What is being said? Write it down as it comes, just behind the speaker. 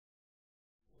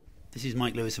This is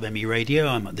Mike Lewis of MEI Radio.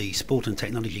 I'm at the Sport and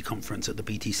Technology Conference at the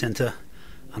BT Centre,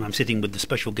 and I'm sitting with the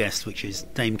special guest, which is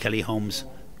Dame Kelly Holmes,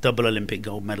 double Olympic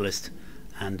gold medalist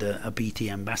and a BT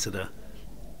ambassador.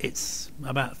 It's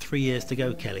about 3 years to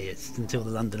go, Kelly. It's until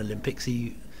the London Olympics.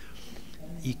 Can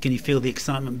you feel the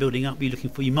excitement building up?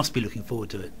 You must be looking forward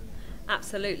to it.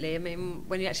 Absolutely. I mean,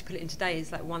 when you actually put it into days,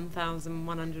 it's like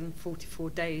 1,144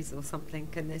 days or something,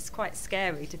 and it's quite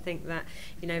scary to think that,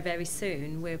 very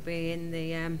soon we'll be in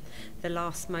the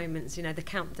last moments. The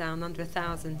countdown under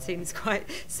 1,000 seems quite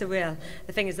surreal.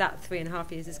 The thing is that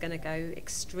 3.5 years is going to go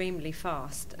extremely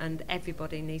fast, and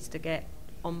everybody needs to get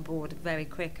on board very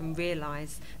quick and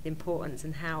realise the importance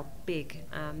and how big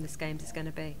this Games is going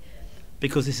to be.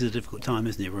 Because this is a difficult time,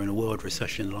 isn't it? We're in a world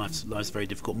recession. Life's very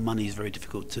difficult. Money is very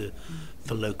difficult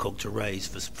for LOCOG to raise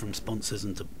from sponsors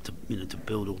and to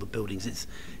build all the buildings.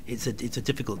 It's a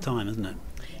difficult time, isn't it?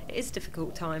 It is a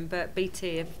difficult time, but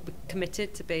BT have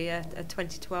committed to be a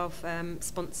 2012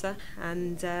 sponsor,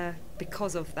 and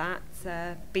because of that,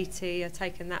 BT are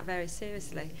taking that very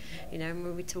seriously.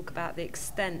 When we talk about the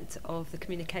extent of the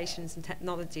communications and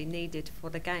technology needed for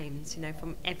the Games,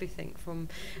 from everything from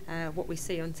what we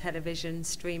see on television,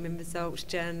 streaming results,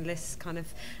 journalists kind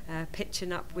of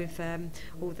pitching up with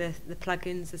all the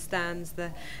plugins, the stands,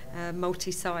 the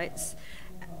multi-sites.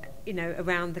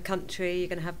 Around the country, you're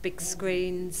going to have big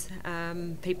screens.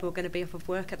 People are going to be off of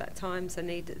work at that time, so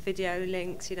need video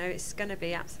links. It's going to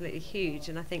be absolutely huge.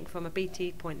 And I think from a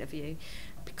BT point of view,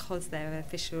 because they're an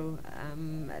official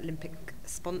Olympic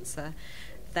sponsor,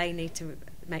 they need to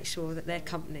make sure that their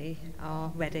company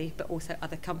are ready, but also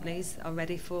other companies are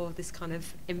ready for this kind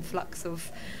of influx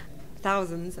of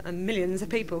thousands and millions of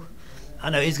people. I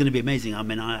know it's going to be amazing. I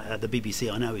mean, the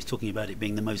BBC, I know, is talking about it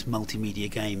being the most multimedia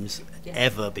games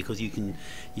ever, because you can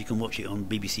watch it on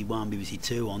BBC One, BBC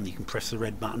Two. You can press the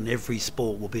red button. Every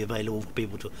sport will be available for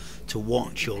people to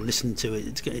watch or listen to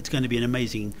it. It's going to be an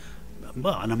amazing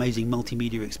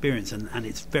multimedia experience, and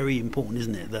it's very important,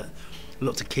 isn't it, that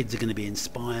lots of kids are going to be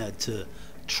inspired to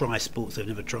try sports they've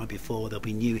never tried before. There'll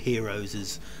be new heroes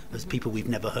as people we've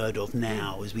never heard of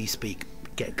now as we speak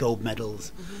get gold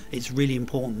medals. It's really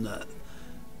important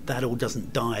that all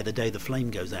doesn't die the day the flame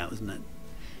goes out, isn't it?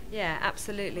 Yeah,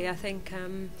 absolutely. I think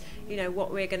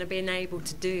what we're going to be able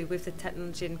to do with the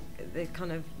technology and the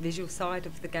kind of visual side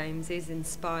of the Games is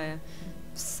inspire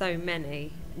so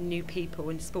many new people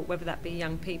in sport, whether that be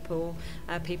young people,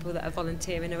 people that are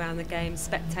volunteering around the Games,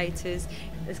 spectators.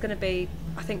 There's going to be,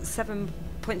 I think,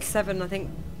 7.7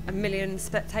 a million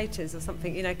spectators or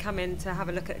something, come in to have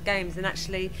a look at Games. And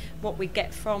actually what we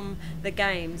get from the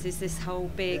Games is this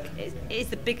whole big, it is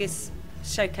the biggest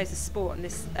showcase of sport on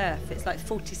this earth. It's like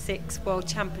 46 world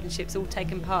championships all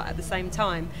taking part at the same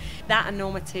time. That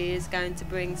enormity is going to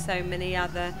bring so many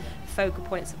other focal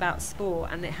points about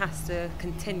sport, and it has to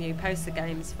continue post the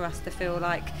Games for us to feel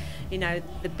like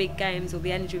the big Games, or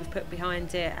the energy we've put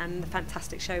behind it and the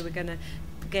fantastic show we're going to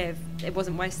give, it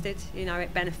wasn't wasted.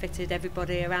 It benefited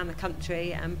everybody around the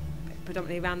country and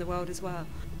predominantly around the world as well.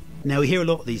 Now, we hear a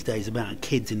lot these days about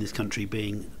kids in this country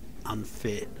being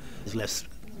unfit. There's less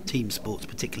team sports,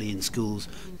 particularly in schools.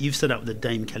 You've set up the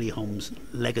Dame Kelly Holmes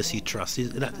Legacy Trust.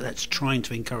 That's trying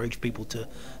to encourage people to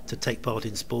take part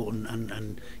in sport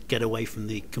and get away from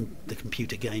the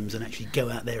computer games and actually go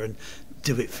out there and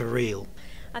do it for real.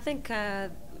 I think Dame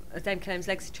Kelly Holmes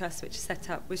Legacy Trust, which is set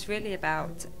up, was really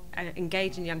about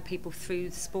engaging young people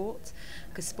through sport,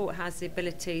 because sport has the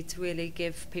ability to really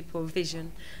give people a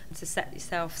vision and to set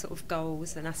yourself sort of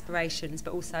goals and aspirations,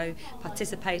 but also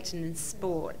participating in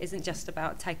sport isn't just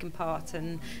about taking part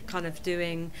and kind of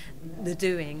doing,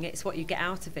 it's what you get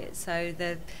out of it. So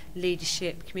the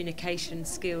leadership, communication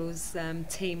skills,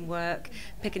 teamwork,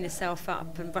 picking yourself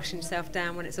up and brushing yourself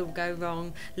down when it's all go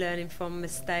wrong, learning from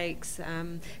mistakes,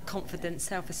 confidence,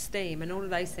 self-esteem, and all of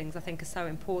those things I think are so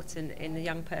important in a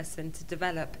young person to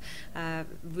develop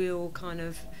real kind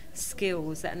of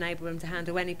skills that enable them to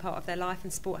handle any part of their life,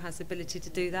 and sport has the ability to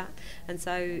do that. And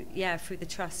so through the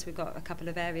trust we've got a couple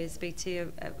of areas. BT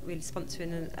are really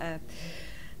sponsoring a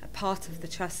part of the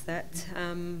trust that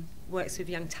works with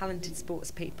young talented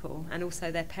sports people and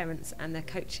also their parents and their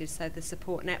coaches, so the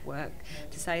support network,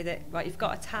 to say that right, you've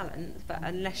got a talent, but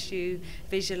unless you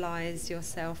visualise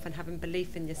yourself and having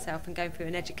belief in yourself and going through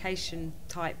an education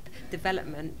type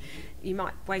development, you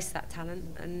might waste that talent.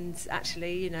 And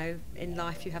actually, in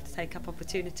life you have to take up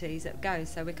opportunities that go.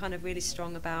 So we're kind of really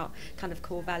strong about kind of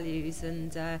core values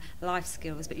and life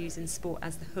skills, but using sport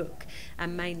as the hook,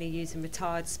 and mainly using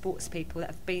retired sports people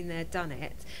that have been there, done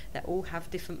it, that all have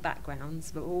different backgrounds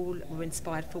backgrounds, but all were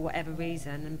inspired for whatever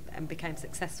reason and became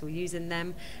successful, using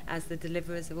them as the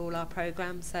deliverers of all our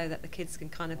programmes, so that the kids can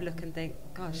kind of look and think,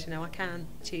 gosh, I can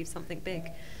achieve something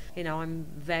big. I'm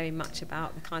very much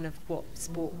about the kind of what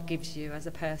sport gives you as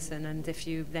a person, and if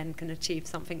you then can achieve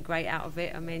something great out of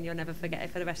it, you'll never forget it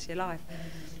for the rest of your life.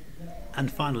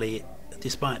 And finally,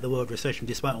 despite the world recession,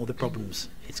 despite all the problems,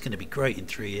 it's going to be great in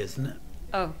 3 years, isn't it?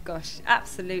 Oh gosh,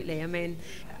 absolutely.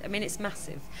 It's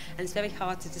massive, and it's very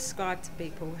hard to describe to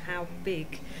people how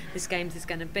big this Games is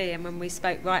going to be. And when we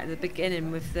spoke right at the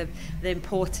beginning with the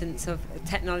importance of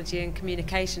technology and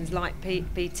communications, like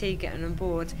BT getting on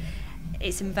board,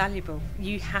 it's invaluable.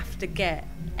 You have to get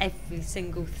every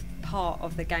single part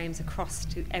of the Games across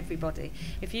to everybody.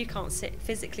 If you can't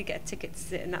physically get a ticket to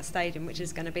sit in that stadium, which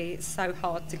is going to be so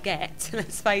hard to get,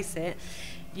 let's face it,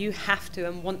 you have to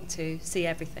and want to see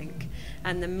everything.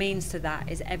 And the means to that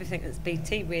is everything that's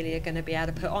BT really are going to be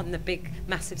able to put on the big,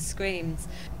 massive screens,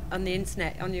 on the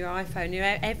internet, on your iPhone.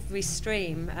 Every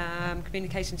stream,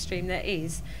 communication stream there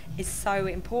is so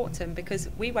important, because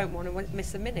we won't want to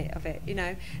miss a minute of it.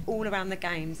 All around the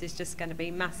Games is just going to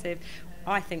be massive.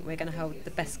 I think we're going to hold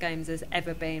the best Games there's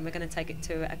ever been. We're going to take it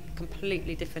to a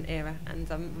completely different era,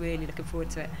 and I'm really looking forward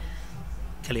to it.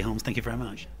 Kelly Holmes, thank you very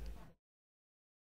much.